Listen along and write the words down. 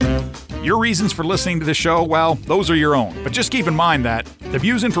Your reasons for listening to the show, well, those are your own. But just keep in mind that the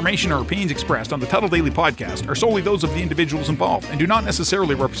views, information, or opinions expressed on the Tuttle Daily Podcast are solely those of the individuals involved and do not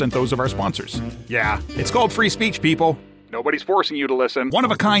necessarily represent those of our sponsors. Yeah, it's called free speech, people. Nobody's forcing you to listen.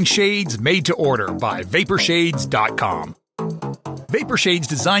 One-of-a-kind shades made to order by Vaporshades.com. Vaporshades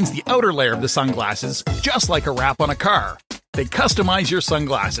designs the outer layer of the sunglasses just like a wrap on a car. They customize your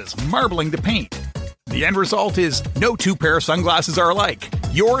sunglasses, marbling the paint. The end result is no two pair of sunglasses are alike.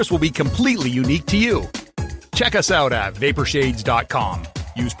 Yours will be completely unique to you. Check us out at Vaporshades.com.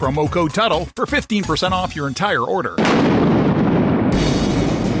 Use promo code Tuttle for 15% off your entire order.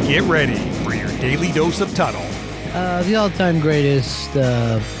 Get ready for your daily dose of Tuttle. The all-time greatest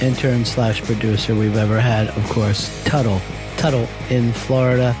intern/producer we've ever had, of course, Tuttle. Tuttle in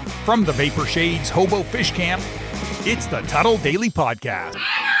Florida. From the Vaporshades Hobo Fish Camp, it's the Tuttle Daily Podcast.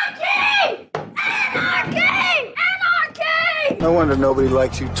 Anarchy! Anarchy! Anarchy! No wonder nobody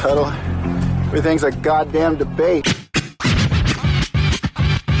likes you, Tuttle. Everything's a goddamn debate.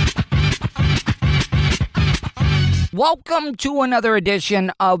 Welcome to another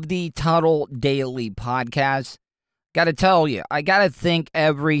edition of the Tuttle Daily Podcast. Gotta tell you, I gotta thank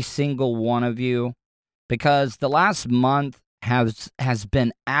every single one of you because the last month has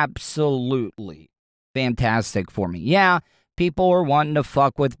been absolutely fantastic for me. Yeah, people are wanting to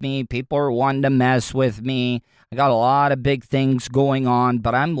fuck with me. People are wanting to mess with me. I got a lot of big things going on,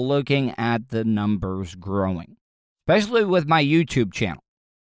 but I'm looking at the numbers growing, especially with my YouTube channel.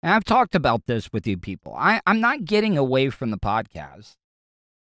 And I've talked about this with you people. I'm not getting away from the podcast.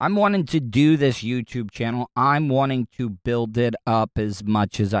 I'm wanting to do this YouTube channel. I'm wanting to build it up as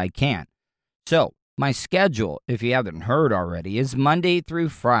much as I can. So, my schedule, if you haven't heard already, is Monday through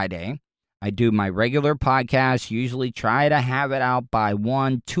Friday. I do my regular podcast, usually try to have it out by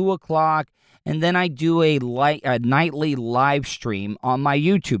 1, 2 o'clock, and then I do a nightly live stream on my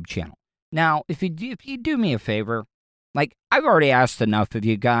YouTube channel. Now, if you do me a favor, like I've already asked enough of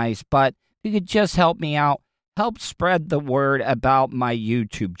you guys, but if you could just help me out, help spread the word about my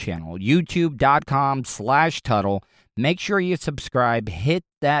YouTube channel, youtube.com/Tuttle. Make sure you subscribe, hit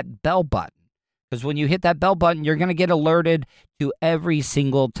that bell button. Because when you hit that bell button, you're going to get alerted to every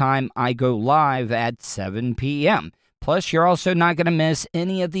single time I go live at 7 p.m. Plus, you're also not going to miss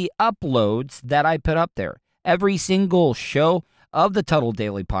any of the uploads that I put up there. Every single show of the Tuttle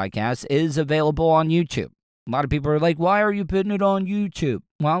Daily Podcast is available on YouTube. A lot of people are like, why are you putting it on YouTube?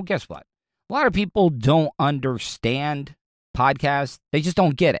 Well, guess what? A lot of people don't understand podcasts. They just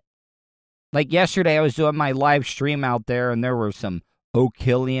don't get it. Like yesterday, I was doing my live stream out there, and there were some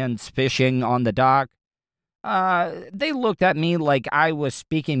Oakillians fishing on the dock. They looked at me like I was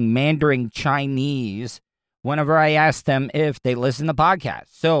speaking Mandarin Chinese whenever I asked them if they listen to podcasts.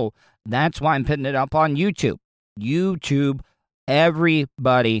 So that's why I'm putting it up on YouTube. YouTube,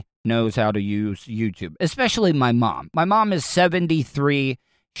 everybody knows how to use YouTube, especially my mom. My mom is 73.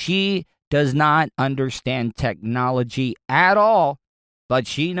 She does not understand technology at all. But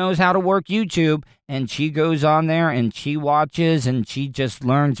she knows how to work YouTube, and she goes on there, and she watches, and she just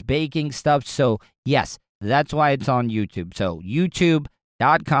learns baking stuff. So, yes, that's why it's on YouTube. So,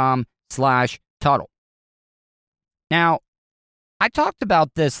 youtube.com/Tuttle. Now, I talked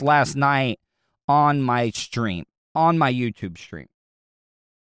about this last night on my stream, on my YouTube stream.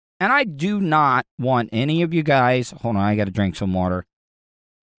 And I do not want any of you guys... Hold on, I got to drink some water.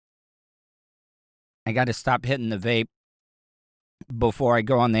 I got to stop hitting the vape before I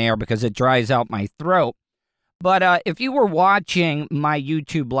go on the air because it dries out my throat. But if you were watching my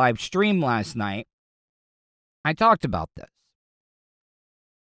YouTube live stream last night, I talked about this.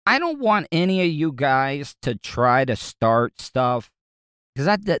 I don't want any of you guys to try to start stuff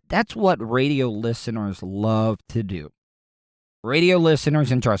because that's what radio listeners love to do. Radio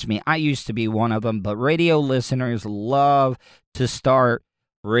listeners, and trust me, I used to be one of them, but radio listeners love to start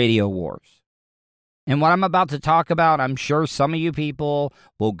radio wars. And what I'm about to talk about, I'm sure some of you people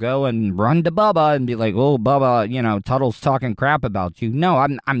will go and run to Bubba and be like, oh, Bubba, Tuttle's talking crap about you. No,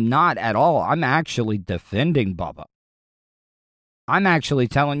 I'm not at all. I'm actually defending Bubba. I'm actually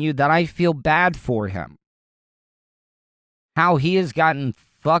telling you that I feel bad for him. How he has gotten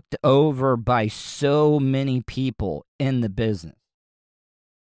fucked over by so many people in the business.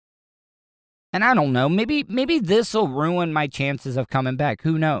 And I don't know, maybe this will ruin my chances of coming back.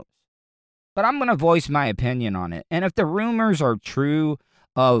 Who knows? But I'm going to voice my opinion on it. And if the rumors are true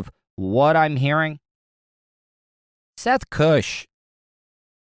of what I'm hearing, Seth Cush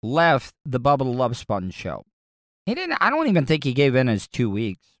left the Bubba the Love Sponge show. I don't even think he gave in his 2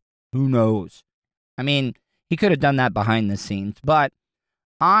 weeks. Who knows? I mean, he could have done that behind the scenes. But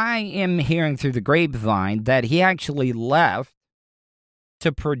I am hearing through the grapevine that he actually left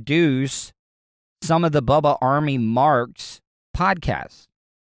to produce some of the Bubba Army Marks podcasts.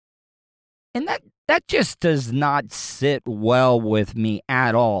 And that just does not sit well with me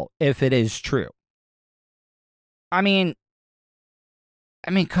at all, if it is true. I mean,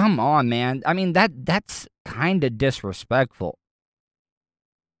 come on, man. I mean, that's kind of disrespectful.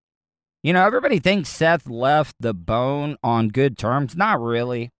 You know, everybody thinks Seth left the bone on good terms. Not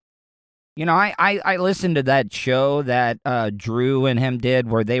really. You know, I listened to that show that Drew and him did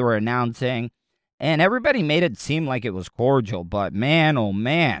where they were announcing, and everybody made it seem like it was cordial, but man, oh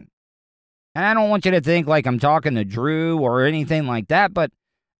man. And I don't want you to think like I'm talking to Drew or anything like that, but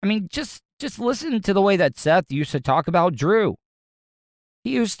I mean, just listen to the way that Seth used to talk about Drew.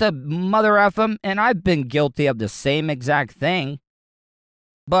 He used to mother F him, and I've been guilty of the same exact thing.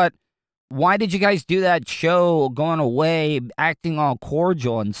 But why did you guys do that show going away, acting all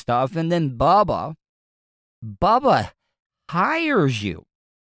cordial and stuff, and then Bubba hires you?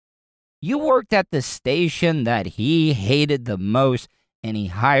 You worked at the station that he hated the most, and he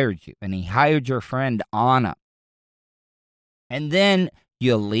hired you, and he hired your friend Anna. And then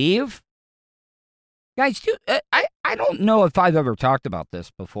you leave? Guys, I don't know if I've ever talked about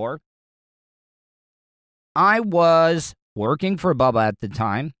this before. I was working for Bubba at the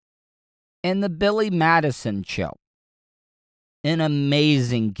time in the Billy Madison show. An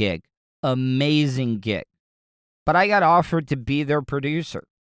amazing gig. Amazing gig. But I got offered to be their producer.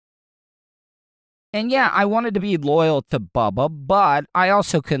 And yeah, I wanted to be loyal to Bubba, but I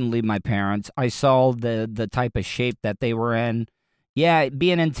also couldn't leave my parents. I saw the type of shape that they were in. Yeah,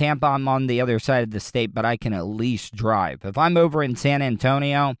 being in Tampa, I'm on the other side of the state, but I can at least drive. If I'm over in San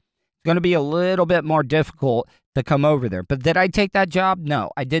Antonio, it's going to be a little bit more difficult to come over there. But did I take that job? No,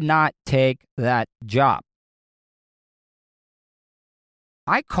 I did not take that job.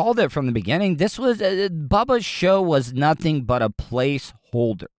 I called it from the beginning. This was, Bubba's show was nothing but a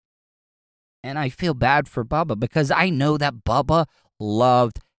placeholder. And I feel bad for Bubba because I know that Bubba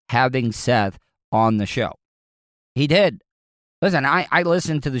loved having Seth on the show. He did. Listen, I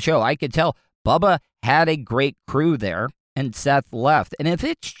listened to the show. I could tell Bubba had a great crew there and Seth left. And if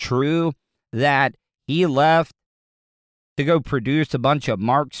it's true that he left to go produce a bunch of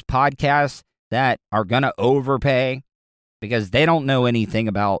Mark's podcasts that are going to overpay because they don't know anything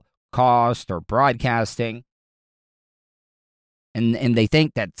about cost or broadcasting, and they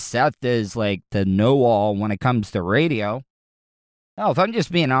think that Seth is like the know-all when it comes to radio. No, if I'm just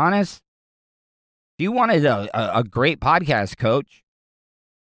being honest, if you wanted a great podcast coach,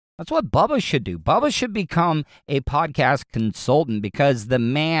 that's what Bubba should do. Bubba should become a podcast consultant because the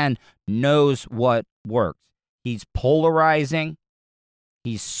man knows what works. He's polarizing.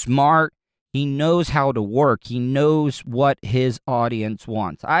 He's smart. He knows how to work. He knows what his audience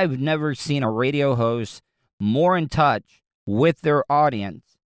wants. I've never seen a radio host more in touch with their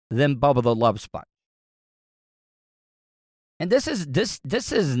audience than Bubba the Love Sponge. And this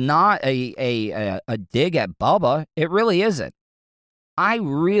is not a dig at Bubba. It really isn't. I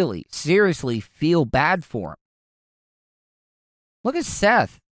really, seriously feel bad for him. Look at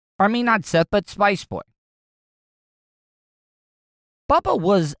Seth. I mean, not Seth, but Spice Boy. Bubba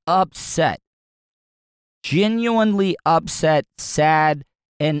was upset. Genuinely upset, sad,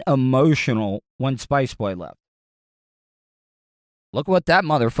 and emotional when Spice Boy left. Look what that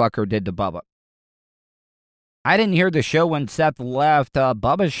motherfucker did to Bubba. I didn't hear the show when Seth left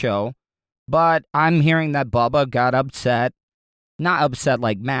Bubba's show, but I'm hearing that Bubba got upset. Not upset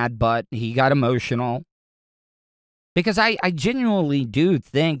like mad, but he got emotional. Because I genuinely do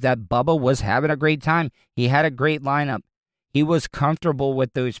think that Bubba was having a great time. He had a great lineup. He was comfortable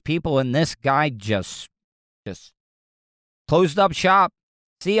with those people, and this guy just closed up shop.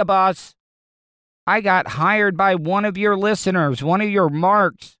 See ya, boss. I got hired by one of your listeners, one of your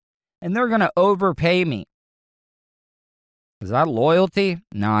marks, and they're going to overpay me. Is that loyalty?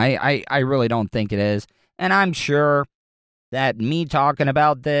 No, I really don't think it is. And I'm sure that me talking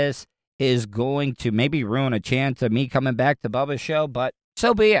about this is going to maybe ruin a chance of me coming back to Bubba's show, but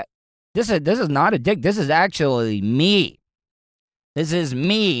so be it. This is not a dig. This is actually me. This is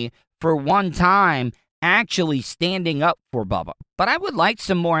me for one time actually standing up for Bubba. But I would like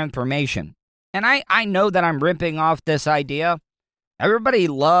some more information. And I know that I'm ripping off this idea. Everybody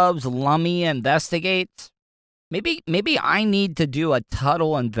loves Lummy Investigates. Maybe I need to do a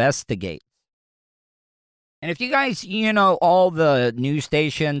Tuttle Investigate. And if you guys, all the news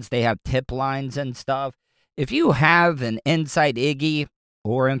stations, they have tip lines and stuff. If you have an inside Iggy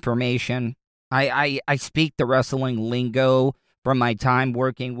or information, I speak the wrestling lingo from my time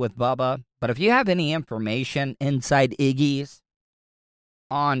working with Bubba. But if you have any information inside Iggy's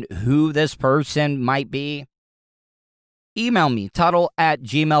on who this person might be, email me,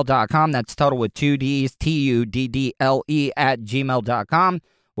 Tuddle@gmail.com. That's Tuddle with 2 Ds, TUDDLE @gmail.com.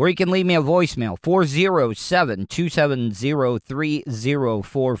 Or you can leave me a voicemail,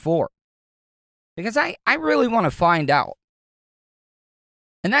 407-270-3044. Because I really want to find out.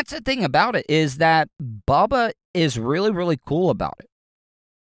 And that's the thing about it, is that Bubba is really, really cool about it.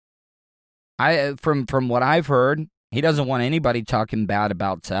 From what I've heard, he doesn't want anybody talking bad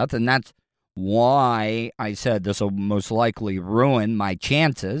about Seth, and that's why I said this will most likely ruin my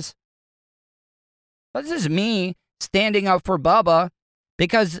chances. But this is me standing up for Bubba,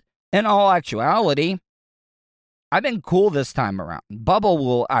 because in all actuality, I've been cool this time around.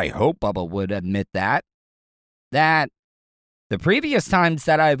 I hope Bubba would admit that the previous times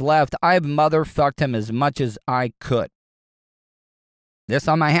that I've left, I've motherfucked him as much as I could. This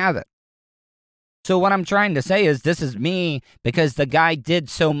time I haven't. So what I'm trying to say is, this is me because the guy did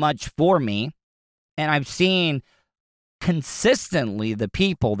so much for me, and I've seen consistently the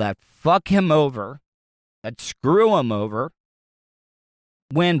people that fuck him over, that screw him over,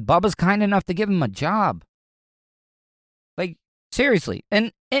 when Bubba's kind enough to give him a job. Like, seriously.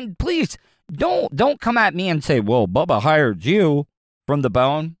 And please, don't come at me and say, well, Bubba hired you from The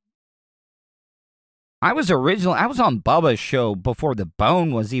Bone. I was on Bubba's show before The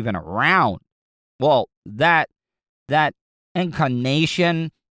Bone was even around. Well, that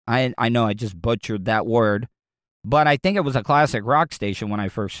incarnation, I know I just butchered that word, but I think it was a classic rock station when I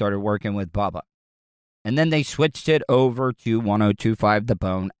first started working with Bubba. And then they switched it over to 102.5 The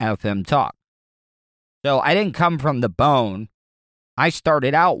Bone FM Talk. So I didn't come from The Bone. I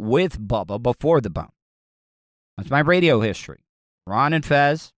started out with Bubba before The Bone. That's my radio history. Ron and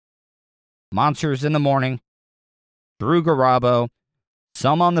Fez, Monsters in the Morning, Drew Garabo,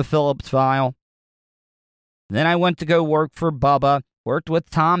 some on the Phillips File. Then I went to go work for Bubba, worked with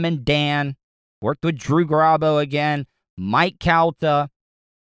Tom and Dan, worked with Drew Garabo again, Mike Calta.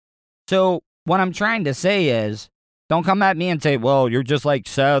 So what I'm trying to say is, don't come at me and say, well, you're just like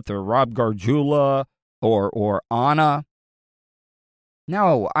Seth or Rob Gargiula or Anna.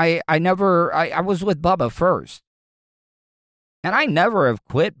 No, I was with Bubba first. And I never have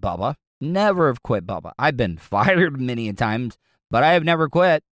quit Bubba. Never have quit Bubba. I've been fired many times, but I have never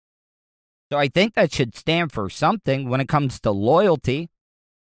quit. So I think that should stand for something when it comes to loyalty.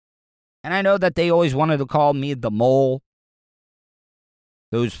 And I know that they always wanted to call me the mole.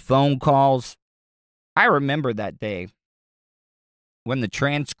 Those phone calls. I remember that day when the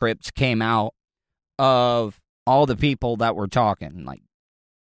transcripts came out of all the people that were talking, like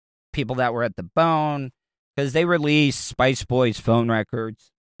people that were at The Bone, because they released Spice Boys phone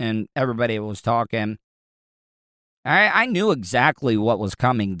records and everybody was talking. I knew exactly what was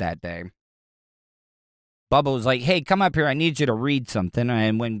coming that day. Bubba was like, hey, come up here. I need you to read something. And I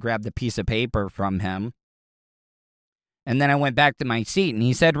went and grabbed a piece of paper from him. And then I went back to my seat and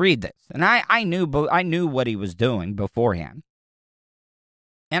he said, read this. And I knew what he was doing beforehand.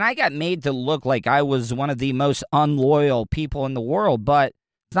 And I got made to look like I was one of the most unloyal people in the world. But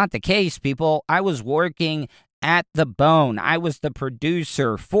it's not the case, people. I was working at The Bone. I was the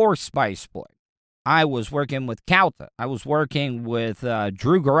producer for Spice Boy. I was working with Calta. I was working with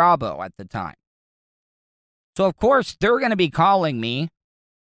Drew Garabo at the time. So, of course, they're going to be calling me.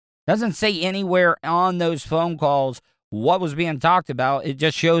 Doesn't say anywhere on those phone calls what was being talked about. It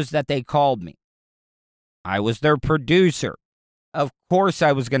just shows that they called me. I was their producer. Of course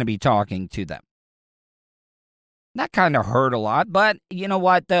I was going to be talking to them. That kind of hurt a lot, but you know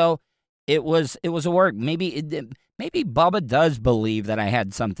what, though? It was a work. Maybe Bubba does believe that I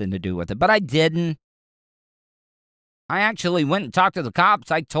had something to do with it, but I didn't. I actually went and talked to the cops.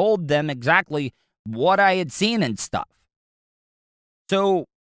 I told them exactly what I had seen and stuff. So,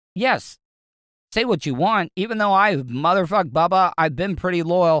 yes, say what you want. Even though I've motherfucked Bubba, I've been pretty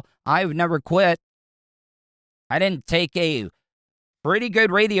loyal. I've never quit. I didn't take a pretty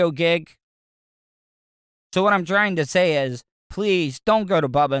good radio gig. So what I'm trying to say is, please don't go to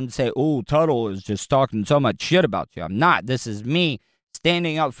Bubba and say, oh, Tuttle is just talking so much shit about you. I'm not. This is me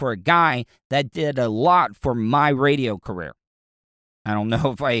standing up for a guy that did a lot for my radio career. I don't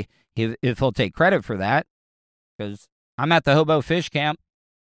know if he'll take credit for that, because I'm at the Hobo Fish Camp,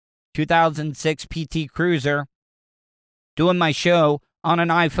 2006 PT Cruiser, doing my show on an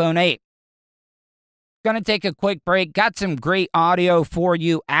iPhone 8. Gonna take a quick break. Got some great audio for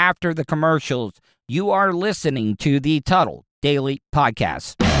you after the commercials. You are listening to the Tuttle Daily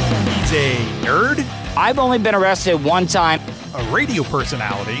Podcast. He's a nerd, I've only been arrested one time. a radio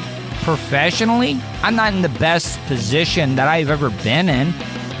personality, Professionally, I'm not in the best position that I've ever been in.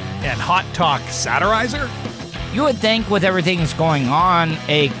 and hot talk satirizer. You would think with everything that's going on,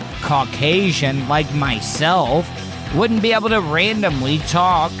 a Caucasian like myself wouldn't be able to randomly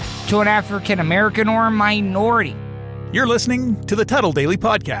talk to an African American or a minority. You're listening to the Tuttle Daily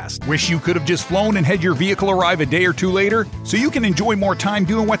Podcast. Wish you could have just flown and had your vehicle arrive a day or two later so you can enjoy more time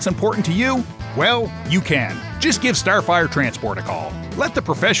doing what's important to you? Well, you can. Just give Starfire Transport a call. Let the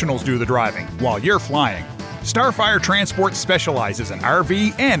professionals do the driving while you're flying. Starfire Transport specializes in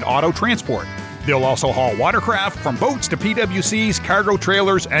RV and auto transport. They'll also haul watercraft from boats to PWCs, cargo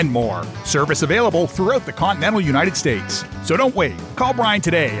trailers, and more. Service available throughout the continental United States. So don't wait. Call Brian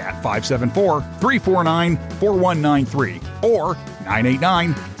today at 574-349-4193 or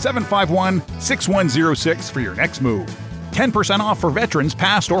 989-751-6106 for your next move. 10% off for veterans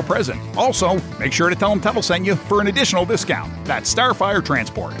past or present. Also, make sure to tell them Tuttle sent you for an additional discount. That's Starfire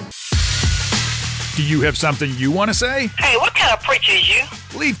Transport. Do you have something you want to say? Hey, what kind of preacher is you?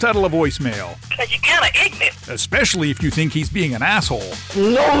 Leave Tuttle a voicemail. Cause you're kind of ignorant. Especially if you think he's being an asshole.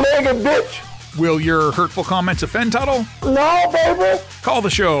 No-legged bitch. Will your hurtful comments offend Tuttle? No, baby. Call the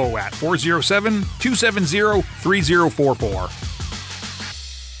show at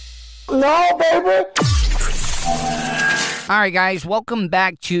 407-270-3044. No, baby. All right, guys, welcome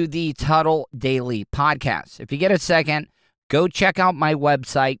back to the Tuttle Daily Podcast. If you get a second, go check out my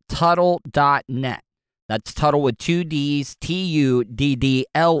website, Tuttle.net. That's Tuttle with two D's, TUDDLE.net.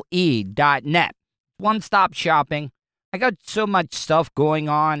 One-stop shopping. I got so much stuff going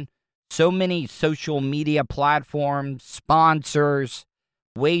on, so many social media platforms, sponsors,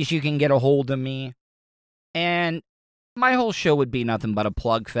 ways you can get a hold of me. And my whole show would be nothing but a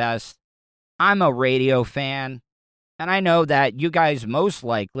plug fest. I'm a radio fan, and I know that you guys most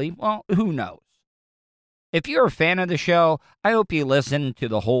likely, well, who knows? If you're a fan of the show, I hope you listen to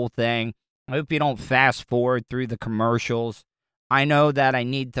the whole thing. I hope you don't fast forward through the commercials. I know that I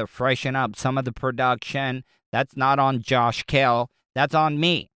need to freshen up some of the production. That's not on Josh Kell. That's on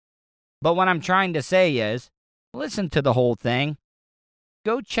me. But what I'm trying to say is, listen to the whole thing.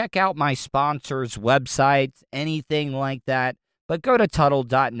 Go check out my sponsors' websites, anything like that. But go to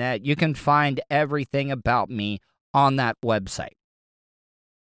Tuttle.net. You can find everything about me on that website.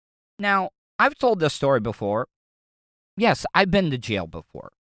 Now, I've told this story before. Yes, I've been to jail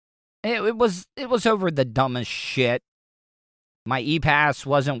before. It was over the dumbest shit. My e-pass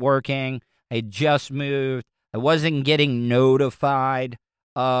wasn't working. I just moved. I wasn't getting notified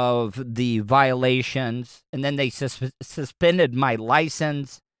of the violations. And then they suspended my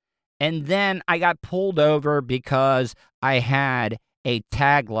license. And then I got pulled over because I had a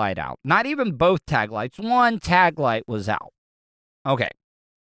tag light out. Not even both tag lights. One tag light was out. Okay.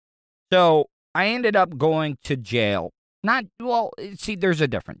 So I ended up going to jail. See, there's a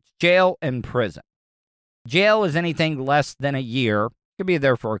difference. Jail and prison. Jail is anything less than a year. Could be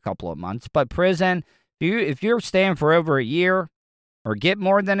there for a couple of months. But prison, if you're staying for over a year or get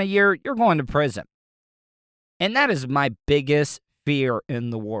more than a year, you're going to prison. And that is my biggest fear in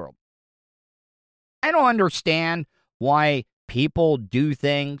the world. I don't understand why people do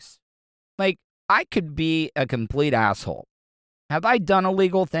things. Like, I could be a complete asshole. Have I done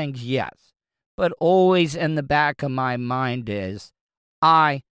illegal things? Yes. But always in the back of my mind is,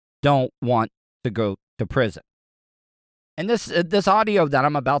 I don't want to go to prison. And this audio that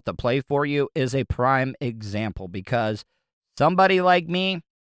I'm about to play for you is a prime example, because somebody like me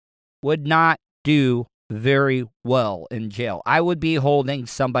would not do very well in jail. I would be holding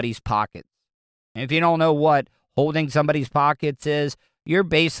somebody's pockets. And if you don't know what holding somebody's pockets is, you're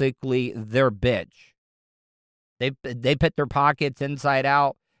basically their bitch. They put their pockets inside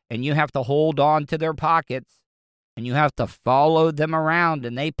out, and you have to hold on to their pockets, and you have to follow them around,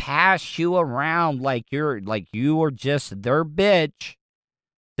 and they pass you around like you are just their bitch,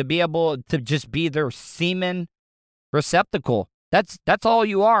 to be able to just be their semen receptacle. That's all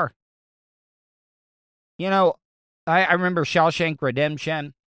you are. You know, I remember Shawshank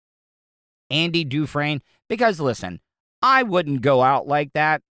Redemption, Andy Dufresne, because listen, I wouldn't go out like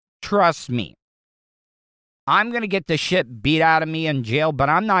that. Trust me. I'm going to get the shit beat out of me in jail, but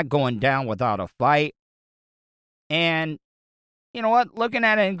I'm not going down without a fight. And you know what? Looking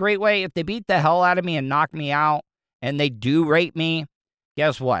at it in a great way, if they beat the hell out of me and knock me out and they do rape me,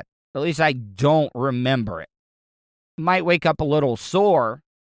 guess what? At least I don't remember it. Might wake up a little sore,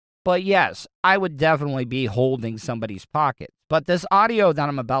 but yes, I would definitely be holding somebody's pocket. But this audio that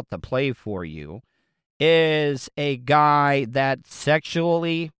I'm about to play for you is a guy that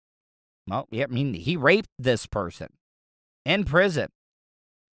sexually, he raped this person in prison.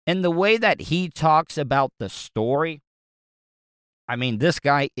 And the way that he talks about the story, this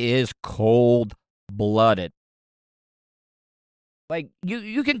guy is cold-blooded. Like,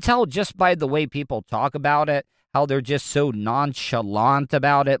 you can tell just by the way people talk about it, how they're just so nonchalant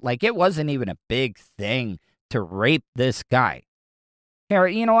about it. Like, it wasn't even a big thing to rape this guy. Here,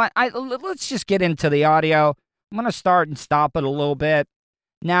 you know what? Let's just get into the audio. I'm going to start and stop it a little bit.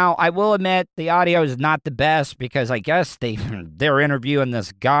 Now, I will admit the audio is not the best because I guess they're interviewing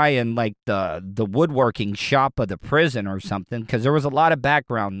this guy in like the woodworking shop of the prison or something because there was a lot of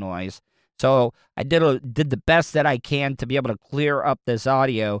background noise. So I did the best that I can to be able to clear up this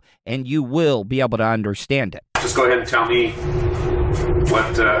audio, and you will be able to understand it. Just go ahead and tell me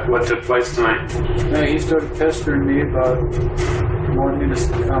what took place tonight. He started pestering me about wanting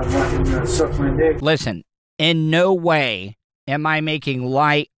to suck my dick. Listen, in no way am I making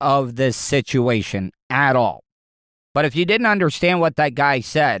light of this situation at all. But if you didn't understand what that guy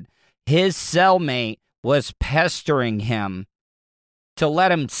said, his cellmate was pestering him to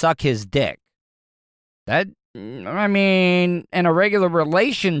let him suck his dick. In a regular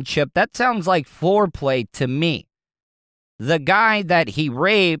relationship, that sounds like foreplay to me. The guy that he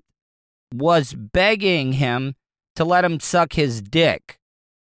raped was begging him to let him suck his dick.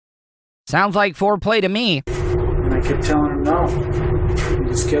 Sounds like foreplay to me. And I kept telling him no. He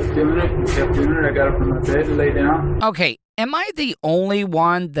just kept doing it and kept doing it. I got up from my bed to lay down. Okay, am I the only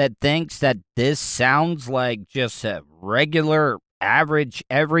one that thinks that this sounds like just a regular, average,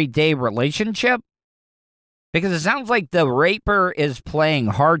 everyday relationship? Because it sounds like the raper is playing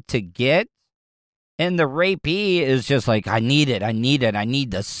hard to get, and the rapee is just like, I need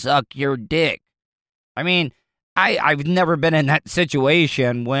to suck your dick. I mean, I've never been in that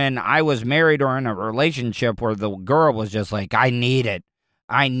situation when I was married or in a relationship where the girl was just like, I need it.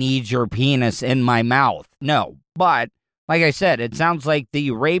 I need your penis in my mouth. No, but like I said, it sounds like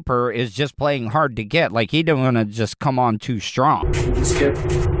the raper is just playing hard to get. Like he didn't want to just come on too strong. He just kept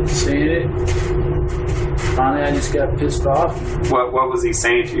saying it. Finally, I just got pissed off. What was he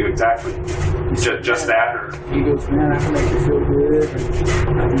saying to you exactly? Just that? Or? He goes, man, I can make you feel good.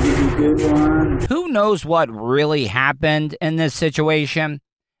 I can give you a good one. Who knows what really happened in this situation?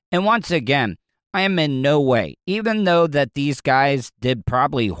 And once again, I am in no way, even though that these guys did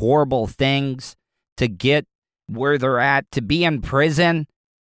probably horrible things to get where they're at, to be in prison,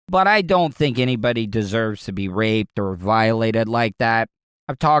 but I don't think anybody deserves to be raped or violated like that.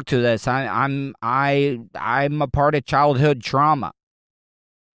 I've talked to this. I'm a part of childhood trauma.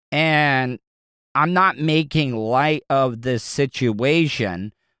 And I'm not making light of this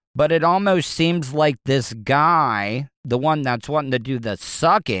situation, but it almost seems like this guy, the one that's wanting to do the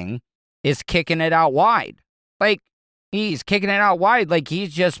sucking, is kicking it out wide. Like, he's kicking it out wide like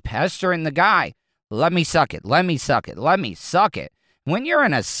he's just pestering the guy. Let me suck it. Let me suck it. Let me suck it. When you're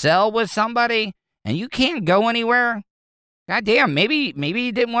in a cell with somebody and you can't go anywhere, goddamn, maybe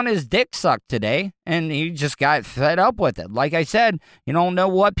he didn't want his dick sucked today, and he just got fed up with it. Like I said, you don't know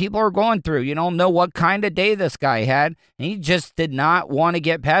what people are going through. You don't know what kind of day this guy had. And he just did not want to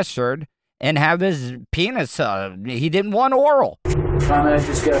get pestered and have his penis. He didn't want oral. Finally, I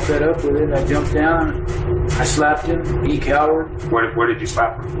just got fed up with it. I jumped down. I slapped him. He cowered. Where did you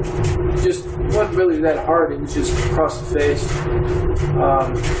slap him? Just wasn't really that hard. It was just across the face.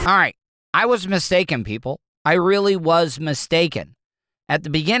 All right. I was mistaken, people. I really was mistaken. At the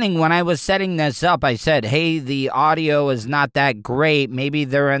beginning, when I was setting this up, I said, hey, the audio is not that great. Maybe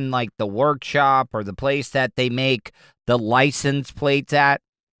they're in like the workshop or the place that they make the license plates at.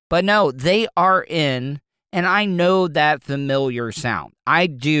 But no, they are in, and I know that familiar sound. I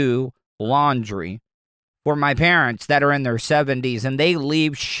do laundry for my parents that are in their 70s, and they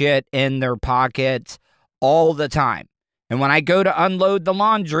leave shit in their pockets all the time. And when I go to unload the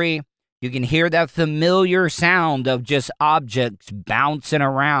laundry, you can hear that familiar sound of just objects bouncing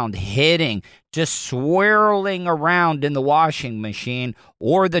around, hitting, just swirling around in the washing machine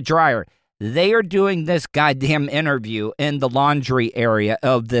or the dryer. They are doing this goddamn interview in the laundry area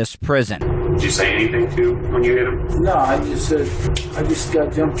of this prison. Did you say anything to him when you hit him? No, I just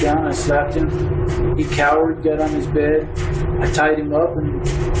got jumped down. I slapped him. He cowered, got on his bed. I tied him up, and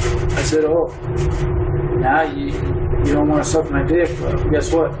I said, oh, now you don't want to suck my dick, but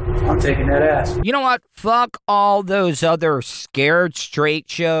guess what? I'm taking that ass. You know what? Fuck all those other Scared Straight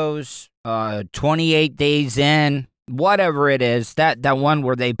shows, 28 Days In, whatever it is, that one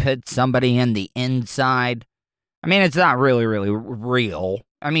where they put somebody in the inside. I mean, it's not really real.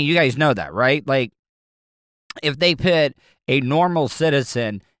 I mean, you guys know that, right? Like, if they put a normal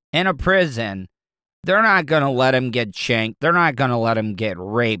citizen in a prison, they're not going to let him get shanked. They're not going to let him get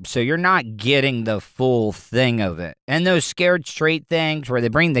raped. So you're not getting the full thing of it. And those Scared Straight things where they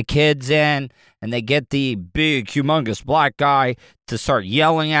bring the kids in and they get the big, humongous black guy to start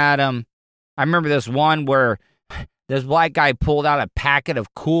yelling at him. I remember this one where this black guy pulled out a packet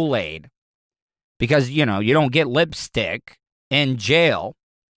of Kool-Aid because, you know, you don't get lipstick in jail.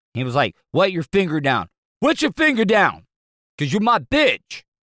 He was like, wet your finger down. put your finger down, because you're my bitch.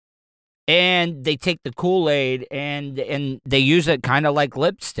 And they take the Kool-Aid and they use it kind of like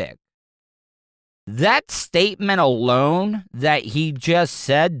lipstick. That statement alone that he just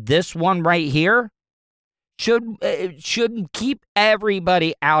said, this one right here, should keep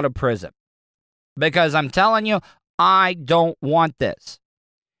everybody out of prison. Because I'm telling you, I don't want this.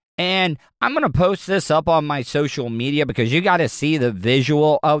 And I'm going to post this up on my social media because you got to see the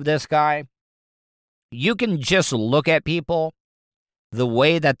visual of this guy. You can just look at people, the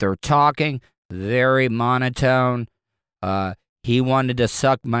way that they're talking, very monotone. He wanted to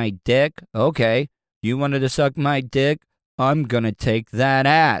suck my dick. Okay, you wanted to suck my dick? I'm going to take that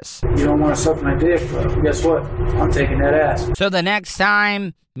ass. You don't want to suck my dick, but guess what? I'm taking that ass. So the next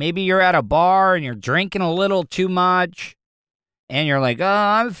time, maybe you're at a bar and you're drinking a little too much, and you're like, oh,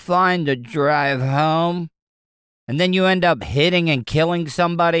 I'm fine to drive home. And then you end up hitting and killing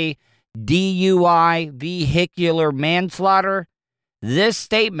somebody, DUI, vehicular manslaughter. This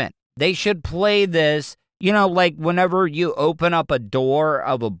statement, they should play this, like whenever you open up a door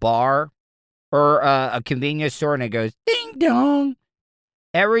of a bar or a convenience store and it goes ding dong.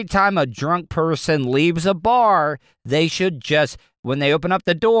 Every time a drunk person leaves a bar, they should just, when they open up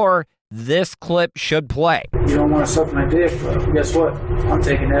the door, this clip should play. You don't want to suck my dick, but guess what? I'm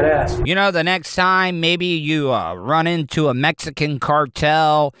taking that ass. The next time maybe you run into a Mexican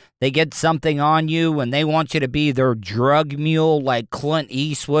cartel, they get something on you and they want you to be their drug mule like Clint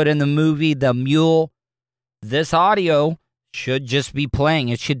Eastwood in the movie The Mule. This audio should just be playing.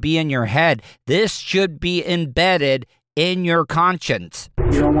 It should be in your head. This should be embedded in your conscience.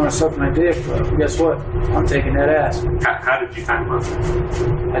 You don't want to suck my dick, but guess what? I'm taking that ass. How did you tie him up?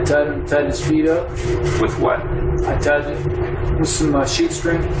 I tied his feet up. With what? I tied it with some sheet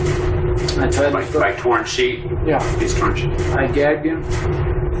string. I tied it like torn sheet? Yeah. It's torn sheet. I gagged him.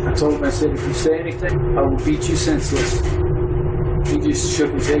 I told him, I said, if you say anything, I will beat you senseless. He just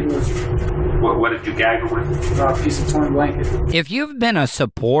shook his head and goes, what did you gag him with? A piece of torn blanket. If you've been a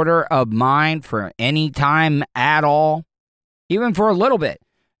supporter of mine for any time at all, even for a little bit,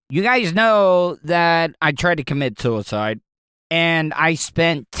 you guys know that I tried to commit suicide, and I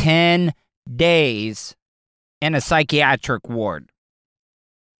spent 10 days in a psychiatric ward.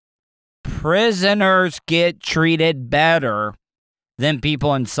 Prisoners get treated better than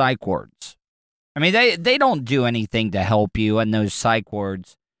people in psych wards. I mean, they don't do anything to help you in those psych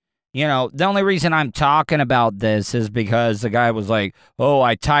wards. The only reason I'm talking about this is because the guy was like, oh,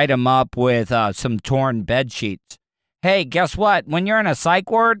 I tied him up with some torn bed sheets. Hey, guess what? When you're in a psych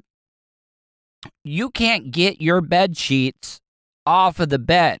ward, you can't get your bed sheets off of the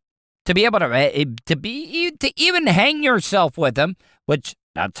bed to be able to even hang yourself with them, which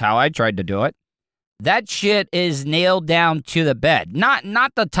that's how I tried to do it. That shit is nailed down to the bed. Not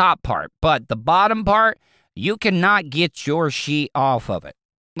the top part, but the bottom part, you cannot get your sheet off of it.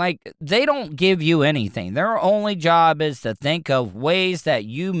 Like, they don't give you anything. Their only job is to think of ways that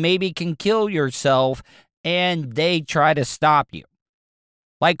you maybe can kill yourself, and they try to stop you.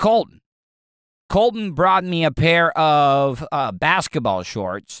 Like Colton. Colton brought me a pair of basketball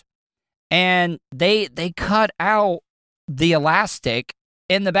shorts, and they cut out the elastic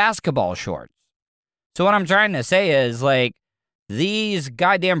in the basketball shorts. So what I'm trying to say is, like, these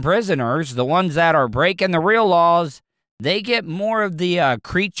goddamn prisoners, the ones that are breaking the real laws, they get more of the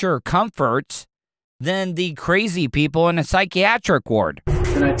creature comforts than the crazy people in a psychiatric ward.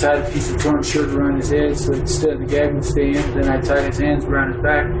 Then I tied a piece of torn shirt around his head so instead the gag would stay in. Then I tied his hands around his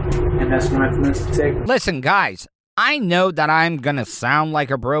back, and that's when I commenced to take him. Listen, guys, I know that I'm going to sound like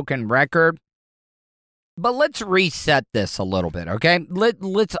a broken record, but let's reset this a little bit, okay?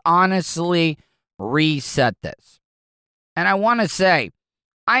 Let's honestly reset this. And I want to say,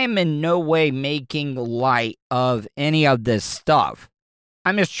 I am in no way making light of any of this stuff.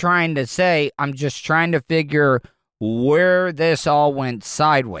 I'm just trying to say, I'm just trying to figure where this all went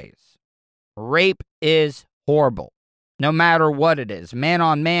sideways. Rape is horrible, no matter what it is. Man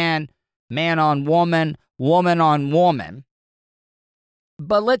on man, man on woman, woman on woman.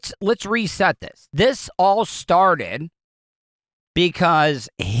 But let's reset this. This all started because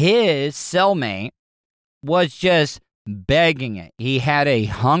his cellmate was just begging it. He had a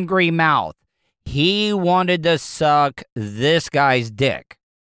hungry mouth. He wanted to suck this guy's dick.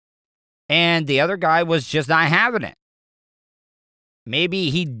 And the other guy was just not having it. Maybe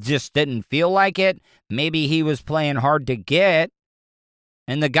he just didn't feel like it. Maybe he was playing hard to get.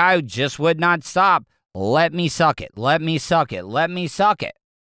 And the guy just would not stop. Let me suck it. Let me suck it. Let me suck it.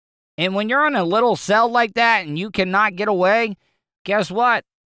 And when you're in a little cell like that and you cannot get away, guess what?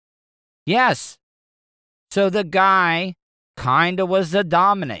 Yes. So the guy kind of was the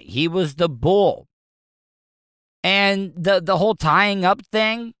dominant. He was the bull. And the whole tying up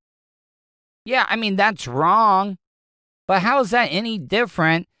thing, yeah, I mean, that's wrong. But how is that any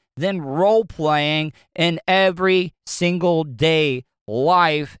different than role-playing in every single day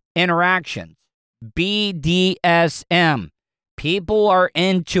life interactions? BDSM. People are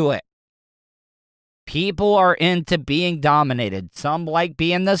into it. People are into being dominated. Some like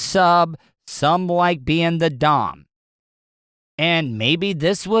being the sub, some like being the dom. And maybe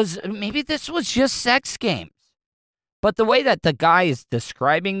this was just sex games. But the way that the guy is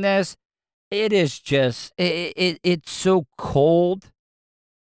describing this, it is just, it's so cold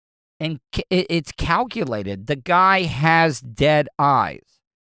and it's calculated. The guy has dead eyes.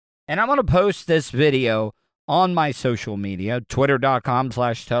 And I'm going to post this video on my social media,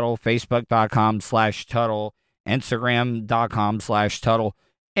 twitter.com/Tuttle, facebook.com/Tuttle, instagram.com/Tuttle,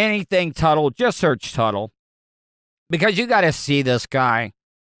 anything Tuttle, just search Tuttle. Because you got to see this guy.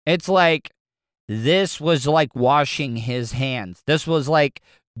 It's like, this was like washing his hands. This was like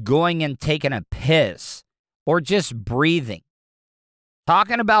going and taking a piss or just breathing.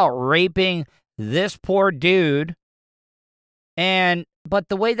 Talking about raping this poor dude. But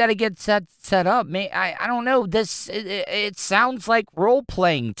the way that it gets set up, I don't know. It sounds like role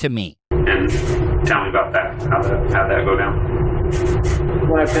playing to me. And tell me about that. How'd that go down?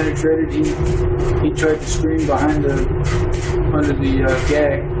 When I penetrated, he tried to scream under the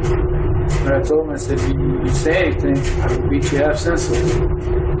gag. But I told him, I said, you say anything, I will beat you half senseless.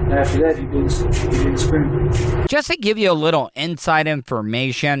 And after that, he didn't scream. Just to give you a little inside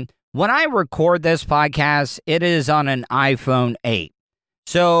information, when I record this podcast, it is on an iPhone 8.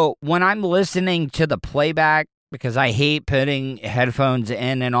 So when I'm listening to the playback, because I hate putting headphones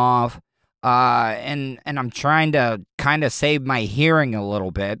in and off, and I'm trying to kind of save my hearing a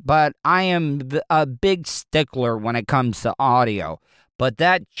little bit, but I am a big stickler when it comes to audio. But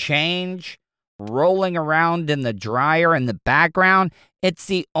that change rolling around in the dryer in the background, it's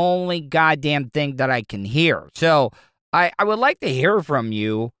the only goddamn thing that I can hear. So I would like to hear from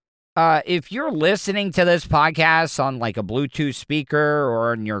you. If you're listening to this podcast on like a Bluetooth speaker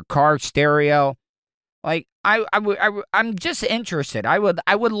or in your car stereo, like I'm just interested. I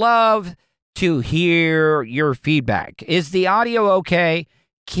would love to hear your feedback. Is the audio okay?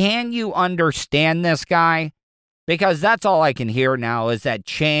 Can you understand this guy? Because that's all I can hear now is that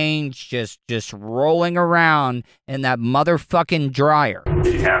change just rolling around in that motherfucking dryer.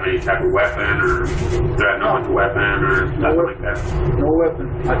 Did you have any type of weapon or threaten him with a weapon or nothing like that? No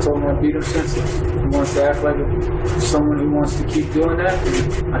weapon. I told him I'd beat him senseless. If he wants to act like someone who wants to keep doing that,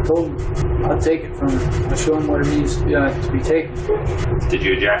 then I told him I'll take it from him. I'll show him what it needs to be taken. Did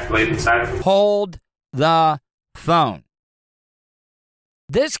you ejaculate inside of him? Hold the phone.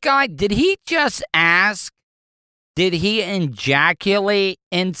 This guy, did he just ask? Did he ejaculate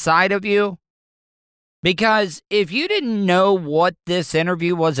inside of you? Because if you didn't know what this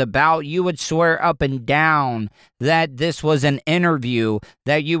interview was about, you would swear up and down that this was an interview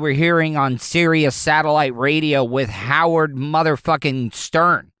that you were hearing on Sirius satellite radio with Howard motherfucking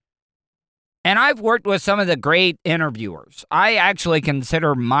Stern. And I've worked with some of the great interviewers. I actually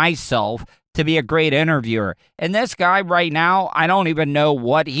consider myself to be a great interviewer. And this guy right now, I don't even know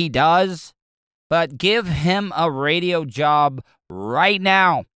what he does. But give him a radio job right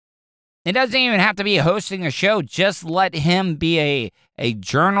now. It doesn't even have to be hosting a show. Just let him be a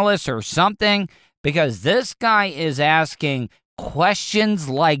journalist or something, because this guy is asking questions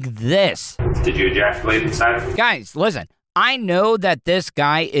like this. Did you ejaculate inside of him? Guys, listen. I know that this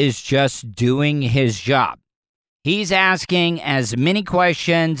guy is just doing his job. He's asking as many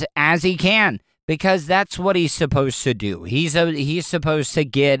questions as he can. Because that's what he's supposed to do. He's supposed to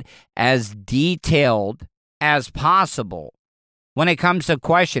get as detailed as possible when it comes to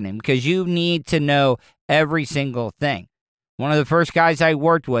questioning, because you need to know every single thing. One of the first guys I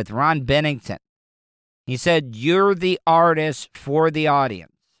worked with, Ron Bennington, he said, you're the artist for the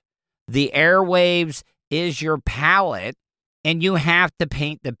audience. The airwaves is your palette, and you have to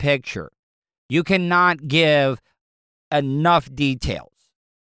paint the picture. You cannot give enough details.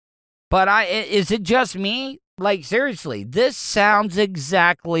 But is it just me? Like, seriously, this sounds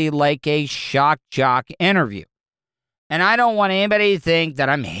exactly like a shock jock interview. And I don't want anybody to think that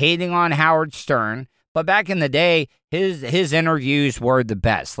I'm hating on Howard Stern, but back in the day, his interviews were the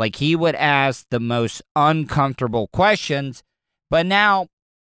best. Like, he would ask the most uncomfortable questions, but now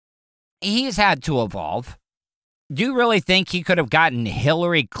he's had to evolve. Do you really think he could have gotten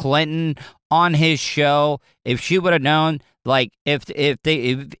Hillary Clinton on his show if she would have known? Like,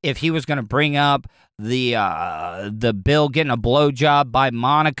 if he was going to bring up the Bill getting a blowjob by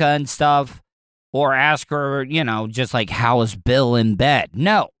Monica and stuff, or ask her, just like, how is Bill in bed?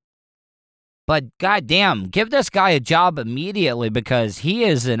 No. But goddamn, give this guy a job immediately because he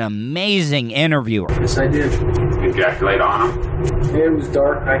is an amazing interviewer. Yes, I did. Ejaculate on him. It was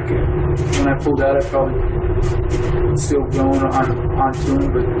dark. When I pulled out, I probably still going onto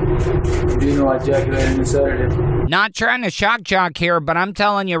him, but I do know I ejaculated inside of him. Not trying to shock jock here, but I'm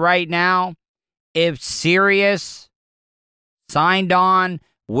telling you right now, if Sirius signed on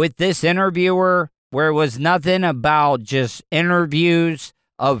with this interviewer where it was nothing about just interviews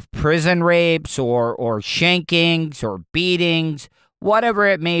of prison rapes or shankings or beatings, whatever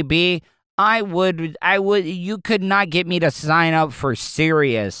it may be, I would, you could not get me to sign up for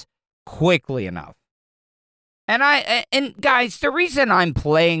Sirius quickly enough. And guys, the reason I'm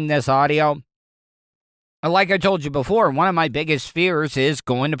playing this audio, like I told you before, one of my biggest fears is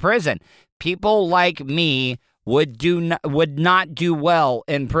going to prison. People like me would not do well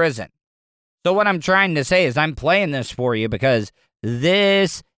in prison. So what I'm trying to say is I'm playing this for you because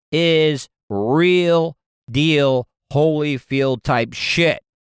this is real deal Holyfield type shit.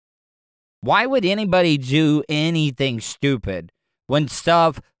 Why would anybody do anything stupid when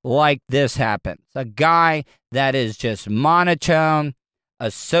stuff like this happens? A guy that is just monotone, a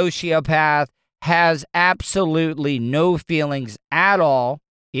sociopath, has absolutely no feelings at all,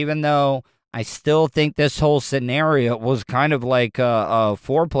 even though I still think this whole scenario was kind of like a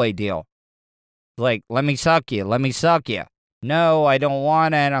foreplay deal. Like, let me suck you. No, I don't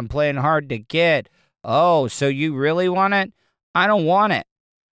want it. I'm playing hard to get. Oh, so you really want it? I don't want it.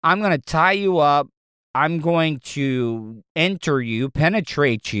 I'm going to tie you up. I'm going to enter you,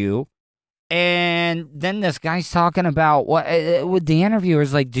 penetrate you. And then this guy's talking about what with the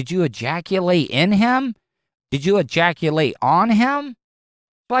interviewer's like, did you ejaculate in him? Did you ejaculate on him?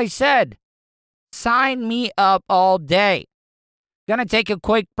 So I said, sign me up all day. Gonna take a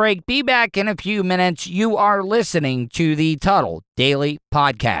quick break. Be back in a few minutes. You are listening to the Tuttle Daily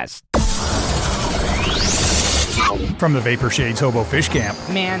Podcast. From the Vapor Shades Hobo Fish Camp.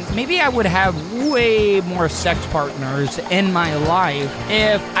 Man, maybe I would have way more sex partners in my life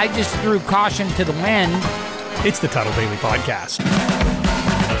if I just threw caution to the wind. It's the Tuttle Daily Podcast.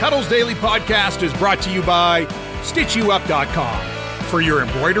 Tuttle's Daily Podcast is brought to you by StitchYouUp.com. For your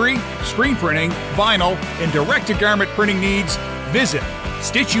embroidery, screen printing, vinyl, and direct-to-garment printing needs, visit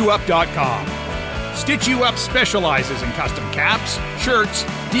StitchYouUp.com. Stitch You Up specializes in custom caps, shirts,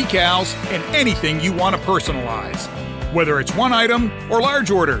 decals, and anything you want to personalize. Whether it's one item or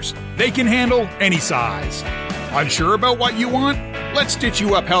large orders, they can handle any size. Unsure about what you want? Let Stitch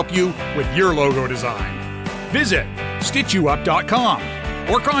You Up help you with your logo design. Visit StitchYouUp.com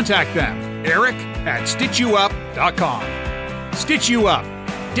or contact them, Eric at StitchYouUp.com. Stitch You Up.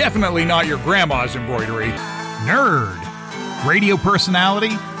 Definitely not your grandma's embroidery. Nerd. Radio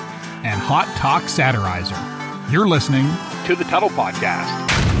personality and hot talk satirizer. You're listening to the Tuttle Podcast.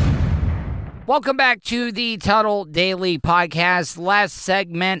 Welcome back to the Tuttle Daily Podcast, last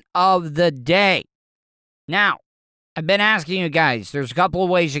segment of the day. Now, I've been asking you guys, there's a couple of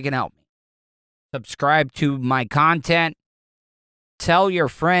ways you can help me. Subscribe to my content. Tell your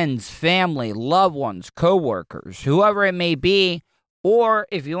friends, family, loved ones, coworkers, whoever it may be. Or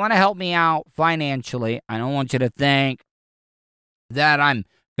if you want to help me out financially, I don't want you to think that I'm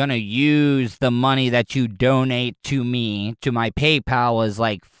going to use the money that you donate to me, to my PayPal, as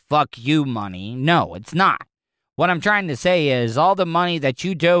like fuck you money. No, it's not. What I'm trying to say is all the money that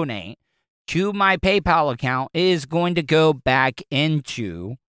you donate to my PayPal account is going to go back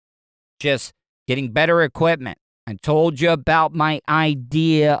into just getting better equipment. I told you about my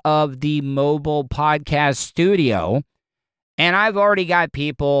idea of the mobile podcast studio, and I've already got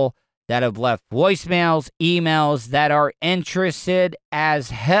people that have left voicemails, emails that are interested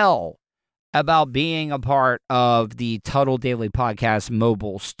as hell about being a part of the Tuttle Daily Podcast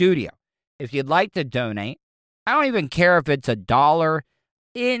mobile studio. If you'd like to donate, I don't even care if it's $1,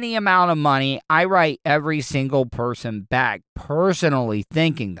 any amount of money. I write every single person back, personally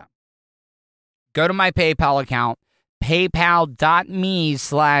thanking them. Go to my PayPal account,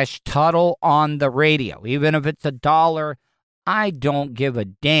 paypal.me/Tuttle on the radio. Even if it's $1, I don't give a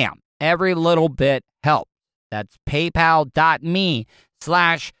damn. Every little bit helps. That's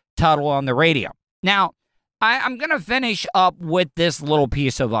paypal.me/Tuttle on the radio. Now, I'm going to finish up with this little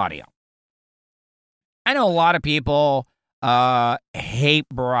piece of audio. I know a lot of people hate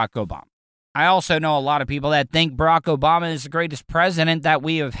Barack Obama. I also know a lot of people that think Barack Obama is the greatest president that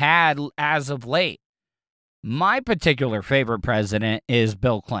we have had as of late. My particular favorite president is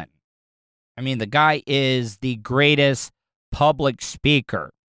Bill Clinton. I mean, the guy is the greatest public speaker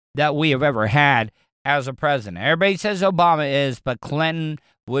that we have ever had as a president. Everybody says Obama is, but Clinton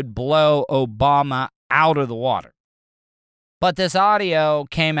would blow Obama out of the water. But this audio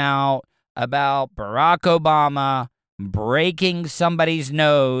came out about Barack Obama breaking somebody's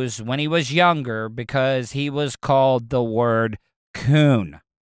nose when he was younger because he was called the word coon.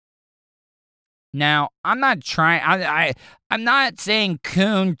 Now, I'm not trying, I'm not saying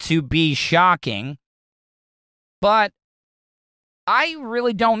coon to be shocking, but I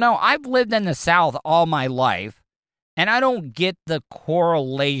really don't know. I've lived in the South all my life, and I don't get the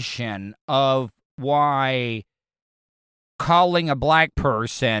correlation of why calling a black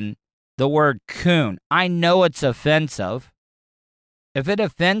person the word coon. I know it's offensive. If it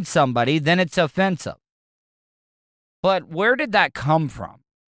offends somebody, then it's offensive. But where did that come from?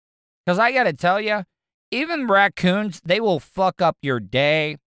 Because I got to tell you, even raccoons, they will fuck up your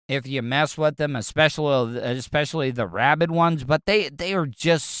day if you mess with them, especially the rabid ones. But they are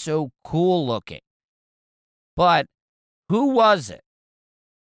just so cool looking. But who was it?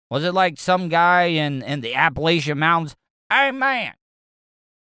 Was it like some guy in the Appalachian Mountains? Hey, man,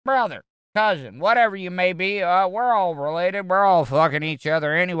 brother, cousin, whatever you may be, we're all related. We're all fucking each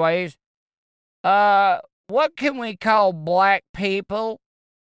other anyways. What can we call black people?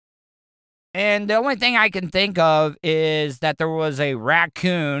 And the only thing I can think of is that there was a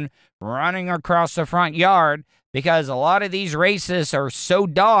raccoon running across the front yard because a lot of these racists are so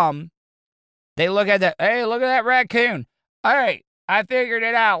dumb. They look at that, hey, look at that raccoon. All right, I figured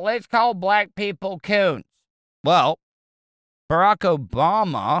it out. Let's call black people coons. Well, Barack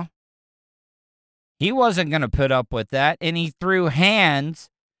Obama, he wasn't going to put up with that, and he threw hands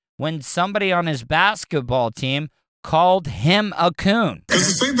when somebody on his basketball team called him a coon. It's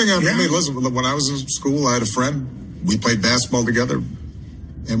the same thing happened to me. Listen, when I was in school, I had a friend. We played basketball together.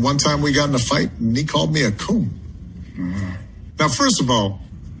 And one time we got in a fight, and he called me a coon. Now, first of all,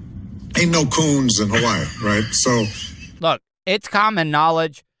 ain't no coons in Hawaii, right? So, look, it's common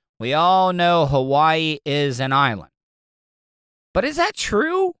knowledge. We all know Hawaii is an island. But is that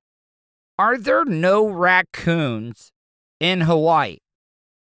true? Are there no raccoons in Hawaii?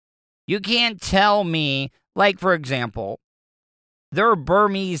 You can't tell me, like, for example, there are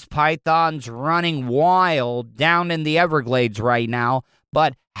Burmese pythons running wild down in the Everglades right now,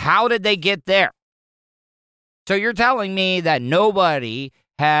 but how did they get there? So you're telling me that nobody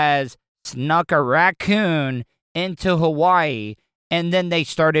has snuck a raccoon into Hawaii and then they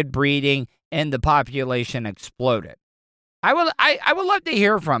started breeding and the population exploded. I would love to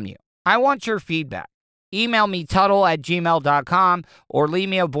hear from you. I want your feedback. Email me, Tuttle@gmail.com, or leave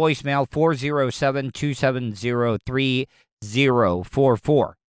me a voicemail,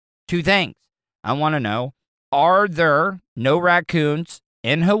 407-270-3044. Two things. I want to know, are there no raccoons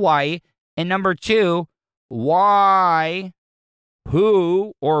in Hawaii? And number two, why,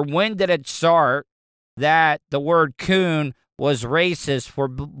 who, or when did it start that the word coon was racist for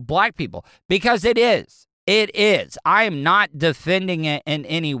black people? Because it is. It is. I am not defending it in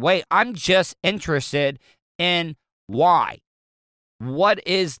any way. I'm just interested in why. What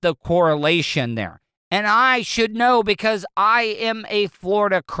is the correlation there? And I should know because I am a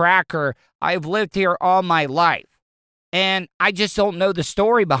Florida cracker. I've lived here all my life. And I just don't know the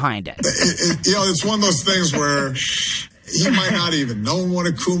story behind it. It's one of those things where he might not even know what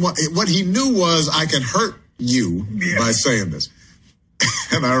a coon was. What he knew was, I can hurt you by saying this.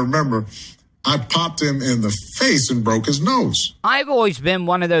 And I remember I popped him in the face and broke his nose. I've always been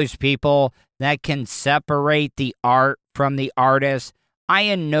one of those people that can separate the art from the artist. I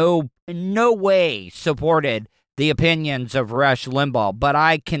in no way supported the opinions of Rush Limbaugh, but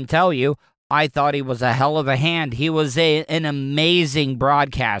I can tell you, I thought he was a hell of a hand. He was an amazing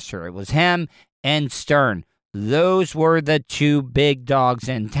broadcaster. It was him and Stern. Those were the two big dogs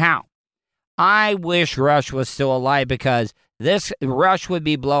in town. I wish Rush was still alive because this Rush would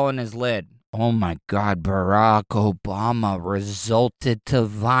be blowing his lid. Oh my God, Barack Obama resulted to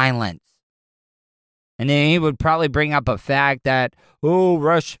violence. And then he would probably bring up a fact that,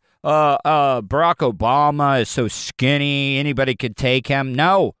 Barack Obama is so skinny, anybody could take him.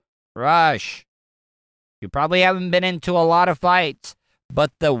 No, Rush, you probably haven't been into a lot of fights,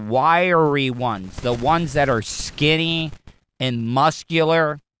 but the wiry ones, the ones that are skinny and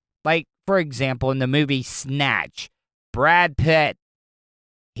muscular, like, for example, in the movie Snatch, Brad Pitt,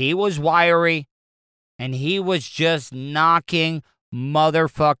 he was wiry, and he was just knocking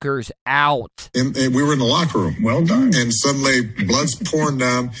motherfuckers out. And we were in the locker room. Well done. And suddenly blood's pouring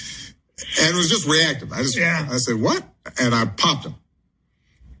down, and it was just reactive. I said, what? And I popped him.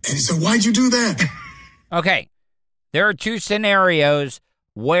 And he said, why'd you do that? Okay, there are two scenarios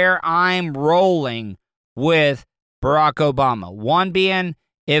where I'm rolling with Barack Obama. One being,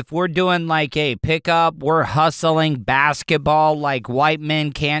 if we're doing like a pickup, we're hustling basketball like white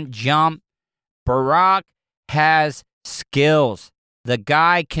men can't jump. Barack has skills. the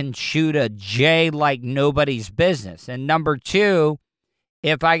guy can shoot a J like nobody's business. And number two,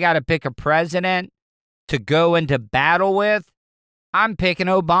 if I got to pick a president to go into battle with, I'm picking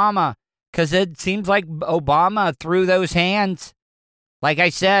Obama, because it seems like Obama threw those hands. Like I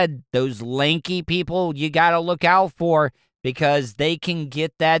said, those lanky people you got to look out for, because they can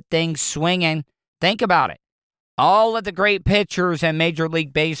get that thing swinging. Think about it. All of the great pitchers in Major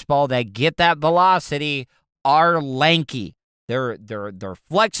League Baseball that get that velocity are lanky. They're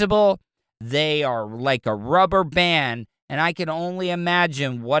flexible. They are like a rubber band, and I can only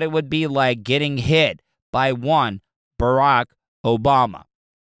imagine what it would be like getting hit by one Barack Obama.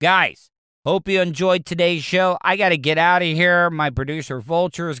 Guys, hope you enjoyed today's show. I got to get out of here. My producer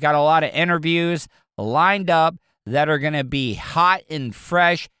Vulture's got a lot of interviews lined up that are going to be hot and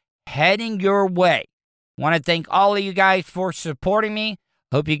fresh heading your way. Want to thank all of you guys for supporting me.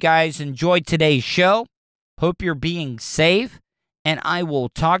 Hope you guys enjoyed today's show. Hope you're being safe, and I will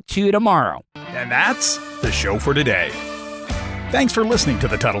talk to you tomorrow. And that's the show for today. Thanks for listening to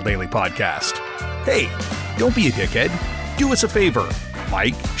the Tuttle Daily Podcast. Hey, don't be a dickhead. Do us a favor.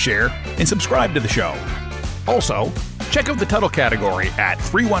 Like, share, and subscribe to the show. Also, check out the Tuttle category at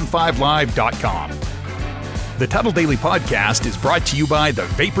 315live.com. The Tuttle Daily Podcast is brought to you by the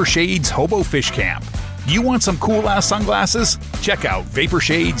Vapor Shades Hobo Fish Camp. You want some cool-ass sunglasses? Check out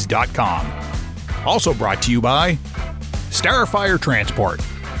vaporshades.com. Also brought to you by Starfire Transport,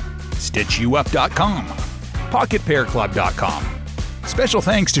 StitchYouUp.com, PocketPairClub.com. Special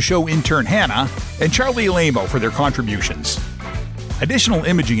thanks to show intern Hannah and Charlie Alamo for their contributions. Additional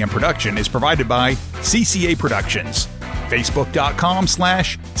imaging and production is provided by CCA Productions.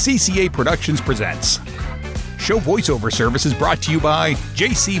 Facebook.com/CCA Productions Presents. Show voiceover service is brought to you by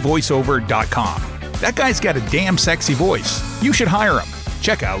JCVoiceover.com. That guy's got a damn sexy voice. You should hire him.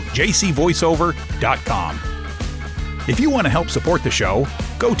 Check out JCVoiceover.com. If you want to help support the show,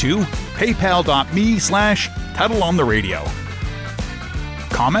 go to paypal.me/TuttleOnTheRadio.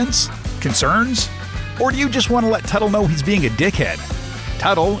 Comments? Concerns? Or do you just want to let Tuttle know he's being a dickhead?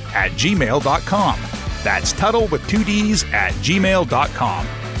 Tuttle@gmail.com. That's Tuttle with 2 D's at gmail.com.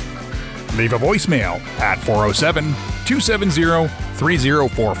 Leave a voicemail at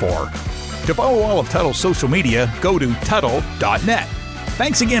 407-270-3044. To follow all of Tuttle's social media, go to Tuttle.net.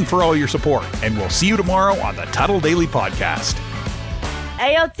 Thanks again for all your support, and we'll see you tomorrow on the Tuttle Daily Podcast.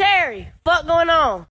 Hey, yo, Terry, what going on?